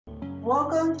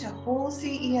Welcome to Whole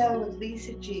CEO with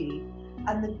Lisa G.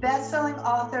 I'm the best-selling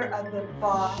author of The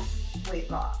Boss Weight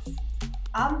Loss.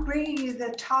 I'm bringing you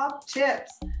the top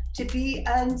tips to be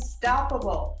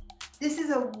unstoppable. This is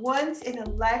a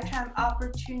once-in-a-lifetime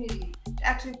opportunity to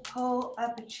actually pull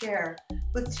up a chair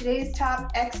with today's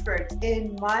top experts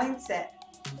in mindset,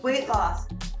 weight loss,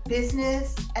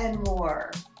 business, and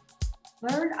more.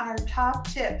 Learn our top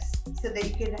tips so that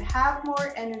you can have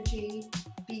more energy,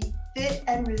 be fit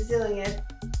and resilient,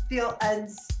 feel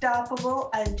unstoppable,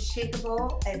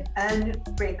 unshakable, and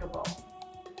unbreakable.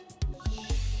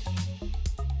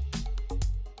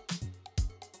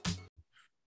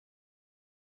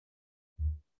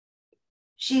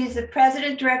 She is the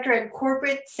president, director, and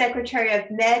corporate secretary of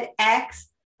MedX,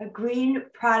 a green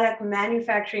product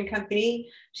manufacturing company.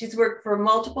 She's worked for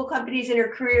multiple companies in her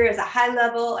career as a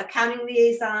high-level accounting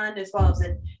liaison, as well as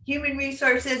in human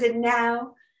resources, and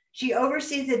now she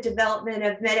oversees the development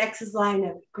of MedX's line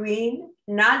of green,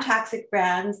 non-toxic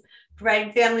brands,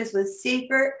 providing families with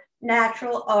safer,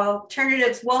 natural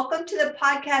alternatives. Welcome to the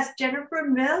podcast, Jennifer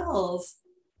Mills.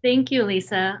 Thank you,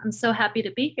 Lisa. I'm so happy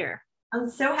to be here. I'm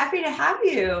so happy to have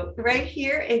you right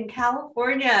here in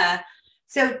California.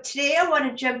 So today I want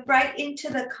to jump right into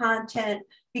the content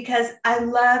because I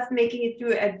love making it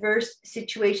through adverse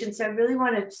situations. So I really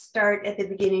want to start at the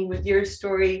beginning with your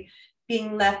story,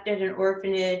 being left at an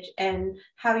orphanage and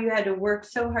how you had to work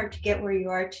so hard to get where you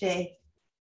are today.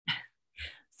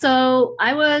 So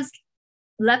I was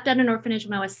left at an orphanage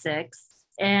when I was 6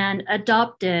 and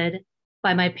adopted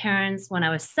by my parents when I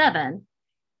was 7.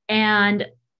 And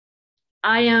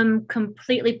I am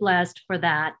completely blessed for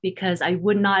that because I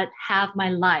would not have my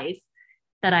life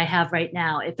that I have right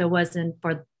now if it wasn't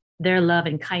for their love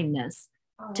and kindness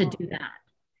to do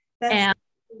that. And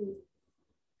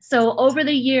so over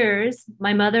the years,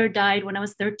 my mother died when I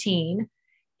was 13.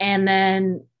 And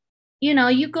then, you know,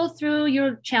 you go through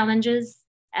your challenges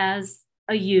as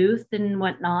a youth and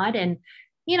whatnot and,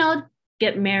 you know,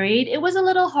 get married. It was a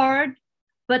little hard,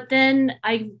 but then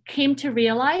I came to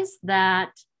realize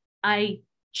that I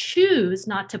choose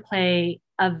not to play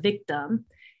a victim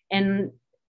and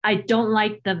I don't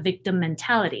like the victim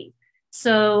mentality.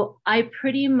 So I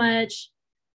pretty much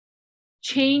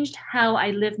changed how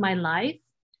I live my life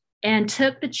and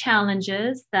took the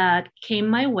challenges that came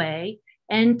my way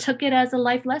and took it as a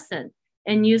life lesson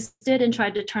and used it and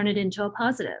tried to turn it into a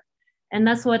positive. And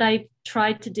that's what I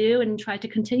tried to do and try to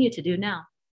continue to do now.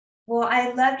 Well,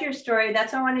 I loved your story.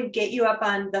 That's why I wanted to get you up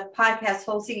on the podcast,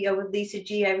 Whole CEO with Lisa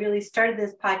G. I really started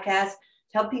this podcast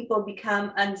to help people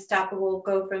become unstoppable,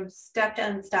 go from stuck to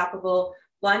unstoppable,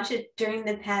 launch it during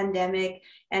the pandemic.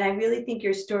 And I really think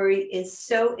your story is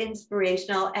so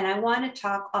inspirational. And I want to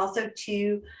talk also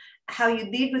to how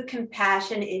you lead with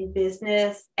compassion in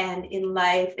business and in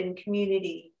life and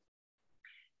community.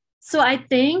 So I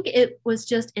think it was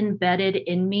just embedded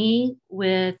in me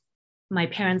with my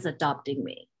parents adopting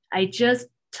me. I just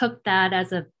took that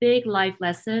as a big life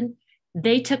lesson.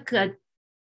 They took a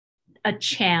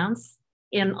chance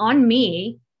on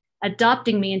me,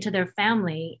 adopting me into their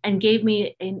family and gave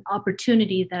me an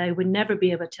opportunity that I would never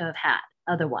be able to have had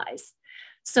otherwise.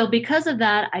 So because of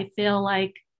that, I feel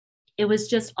like it was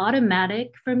just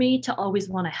automatic for me to always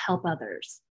want to help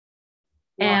others.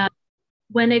 Wow. And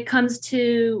when it comes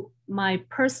to my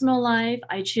personal life,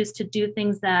 I choose to do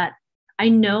things that I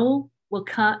know will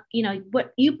come, you know,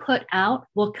 what you put out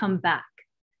will come back.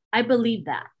 I believe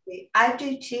that. I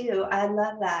do too. I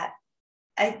love that.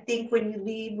 I think when you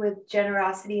lead with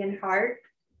generosity and heart,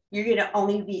 you're going to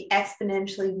only be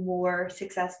exponentially more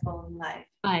successful in life.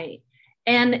 Right.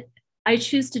 And I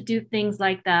choose to do things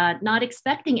like that, not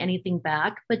expecting anything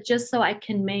back, but just so I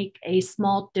can make a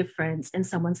small difference in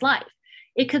someone's life.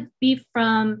 It could be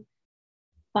from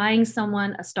buying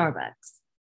someone a Starbucks,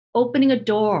 opening a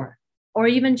door, or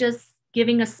even just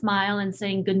giving a smile and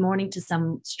saying good morning to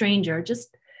some stranger,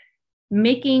 just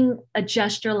making a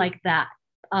gesture like that.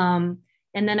 And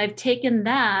then I've taken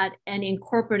that and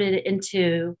incorporated it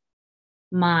into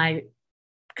my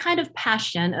kind of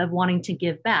passion of wanting to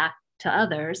give back to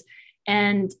others.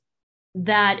 And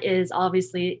that is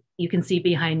obviously, you can see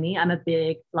behind me, I'm a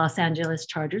big Los Angeles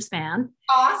Chargers fan.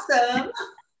 Awesome.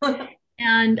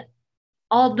 And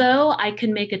although I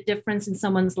can make a difference in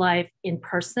someone's life in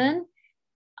person,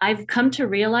 I've come to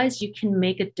realize you can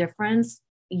make a difference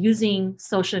using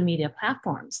social media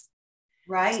platforms.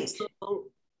 Right. So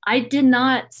I did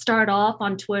not start off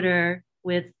on Twitter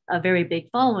with a very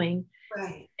big following.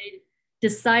 Right. I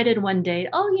decided one day,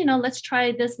 oh, you know, let's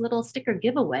try this little sticker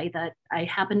giveaway that I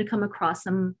happened to come across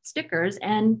some stickers,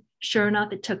 and sure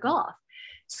enough, it took off.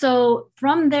 So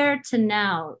from there to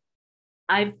now,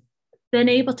 I've been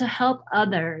able to help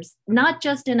others, not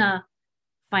just in a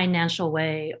financial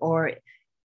way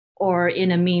or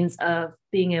in a means of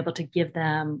being able to give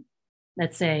them,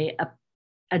 let's say,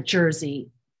 a jersey,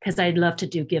 because I'd love to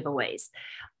do giveaways,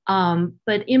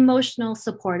 but emotional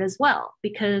support as well,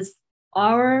 because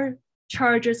our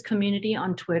Chargers community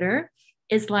on Twitter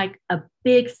is like a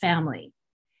big family.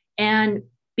 And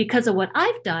because of what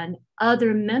I've done,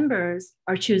 other members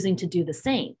are choosing to do the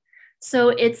same. So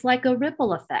it's like a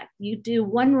ripple effect. You do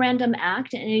one random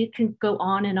act and it can go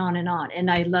on and on and on. And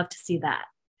I love to see that.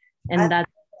 And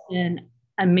that's been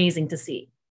amazing to see.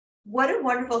 What a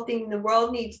wonderful thing. The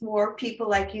world needs more people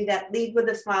like you that lead with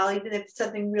a smile, even if it's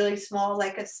something really small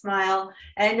like a smile.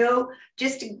 And I know,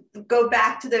 just to go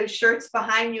back to those shirts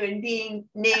behind you and being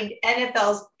named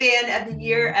NFL's Fan of the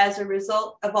Year as a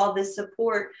result of all this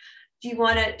support, do you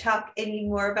want to talk any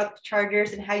more about the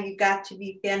Chargers and how you got to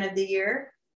be Fan of the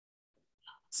Year?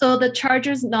 So the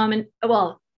Chargers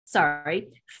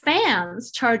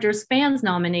Chargers fans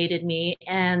nominated me,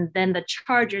 and then the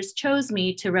Chargers chose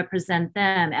me to represent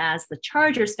them as the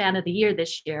Chargers Fan of the Year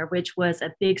this year, which was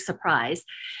a big surprise.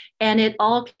 And it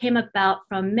all came about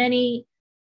from many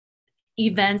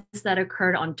events that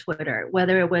occurred on Twitter,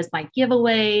 whether it was my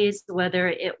giveaways, whether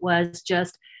it was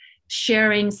just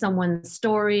sharing someone's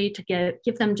story to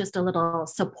give them just a little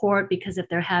support, because if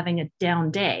they're having a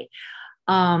down day.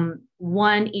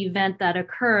 One event that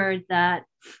occurred that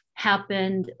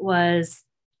happened was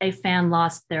a fan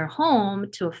lost their home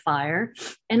to a fire,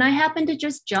 and I happened to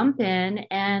just jump in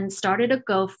and started a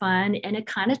GoFund, and it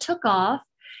kind of took off.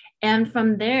 And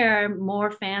from there,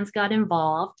 more fans got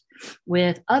involved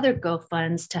with other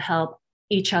GoFunds to help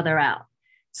each other out.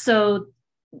 So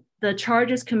the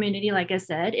Chargers community, like I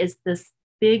said, is this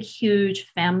big,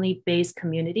 huge family-based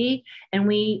community, and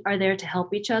we are there to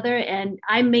help each other. And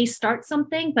I may start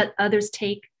something, but others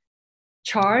take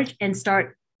charge and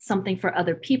start something for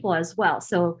other people as well.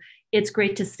 So it's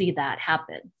great to see that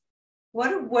happen.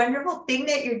 What a wonderful thing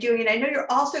that you're doing. And I know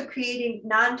you're also creating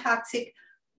non-toxic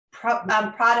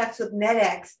products with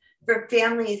MedX for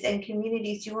families and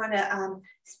communities. Do you want to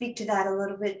speak to that a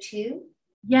little bit too?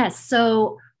 Yes.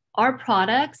 So our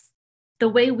products, the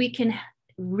way we can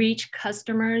reach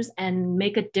customers and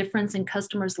make a difference in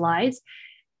customers' lives.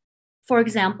 For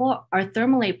example, our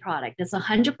Thermalate product is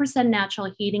 100%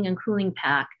 natural heating and cooling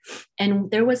pack.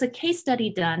 And there was a case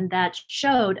study done that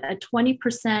showed a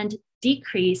 20%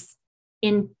 decrease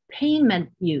in pain med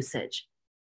usage.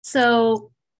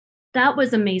 So that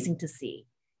was amazing to see.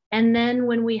 And then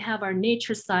when we have our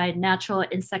Nature Side natural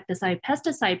insecticide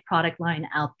pesticide product line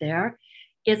out there,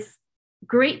 it's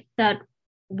great that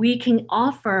we can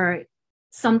offer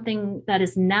something that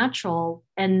is natural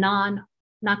and not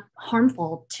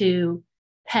harmful to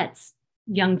pets,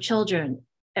 young children,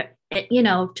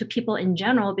 to people in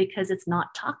general, because it's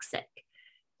not toxic.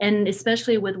 And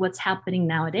especially with what's happening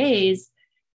nowadays,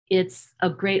 it's a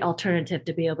great alternative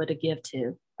to be able to give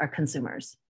to our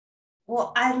consumers.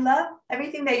 Well, I love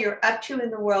everything that you're up to in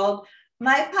the world.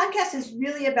 My podcast is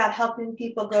really about helping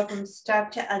people go from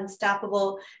stuck to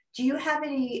unstoppable. Do you have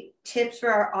any tips for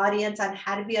our audience on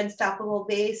how to be unstoppable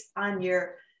based on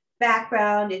your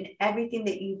background and everything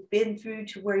that you've been through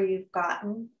to where you've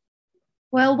gotten?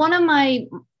 Well, one of my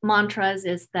mantras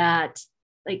is that,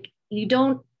 you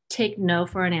don't take no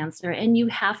for an answer, and you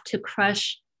have to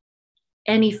crush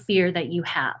any fear that you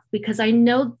have, because I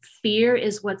know fear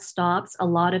is what stops a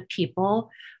lot of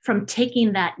people from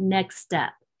taking that next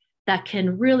step that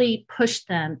can really push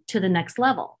them to the next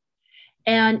level.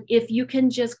 And if you can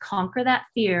just conquer that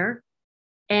fear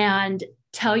and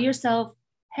tell yourself,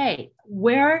 hey,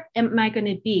 where am I going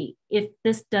to be if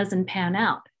this doesn't pan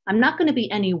out? I'm not going to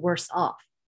be any worse off.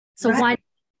 So Why not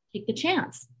take the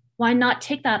chance? Why not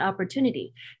take that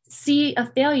opportunity? See a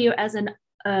failure as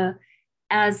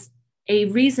a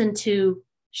reason to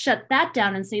shut that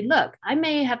down and say, look, I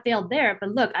may have failed there,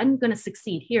 but look, I'm going to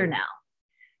succeed here now.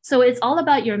 So it's all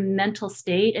about your mental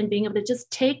state and being able to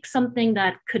just take something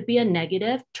that could be a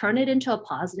negative, turn it into a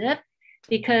positive,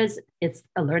 because it's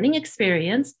a learning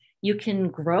experience. You can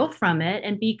grow from it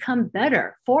and become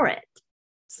better for it.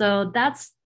 So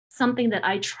that's something that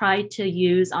I try to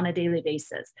use on a daily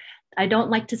basis. I don't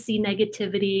like to see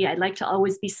negativity. I like to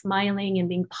always be smiling and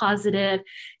being positive.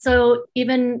 So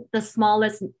even the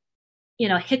smallest,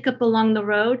 hiccup along the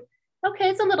road, okay,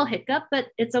 it's a little hiccup, but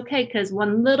it's okay, because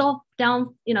one little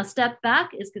down, step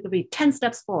back is going to be 10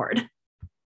 steps forward.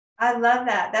 I love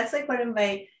that. That's like one of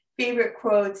my favorite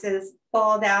quotes is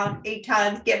fall down 8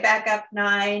 times, get back up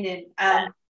 9,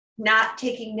 and not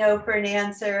taking no for an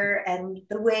answer, and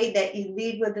the way that you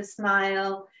lead with a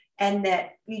smile, and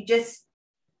that you just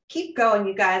keep going,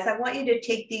 you guys. I want you to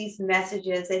take these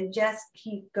messages and just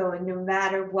keep going no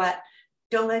matter what.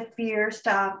 Don't let fear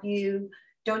stop you.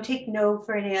 Don't take no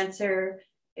for an answer.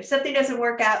 If something doesn't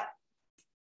work out,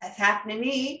 that's happened to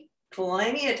me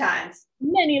plenty of times.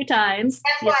 Many times.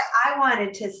 That's why I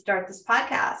wanted to start this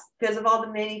podcast, because of all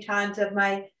the many times of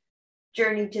my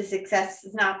journey to success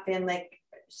has not been like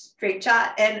straight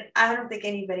shot. And I don't think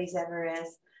anybody's ever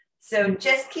is. So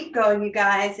just keep going, you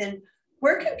guys. And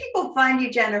where can people find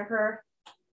you, Jennifer?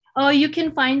 Oh, you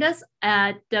can find us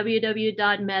at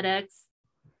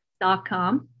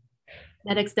www.medx.com,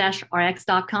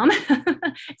 medx-rx.com.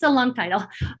 It's a long title.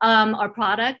 Our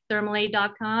product,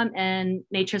 thermalade.com and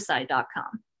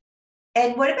natureside.com.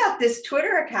 And what about this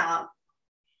Twitter account?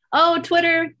 Oh,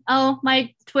 Twitter. Oh,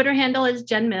 my Twitter handle is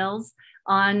Jen Mills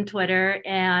on Twitter.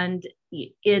 And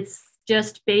it's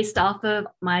just based off of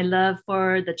my love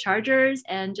for the Chargers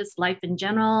and just life in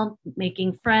general,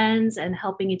 making friends and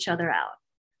helping each other out.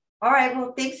 All right.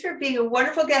 Well, thanks for being a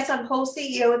wonderful guest on Whole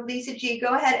CEO with Lisa G.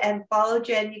 Go ahead and follow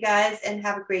Jen, you guys, and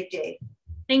have a great day.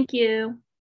 Thank you.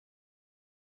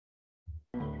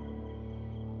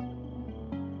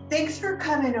 Thanks for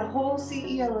coming to Whole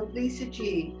CEO with Lisa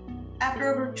G.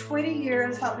 After over 20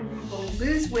 years helping people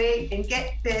lose weight and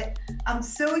get fit, I'm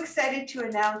so excited to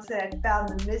announce that I found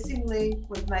the missing link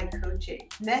with my coaching.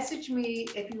 Message me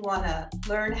if you want to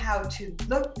learn how to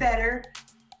look better,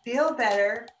 feel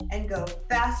better, and go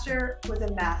faster with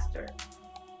a master.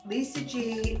 Lisa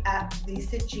G at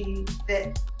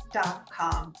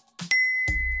lisagfit.com.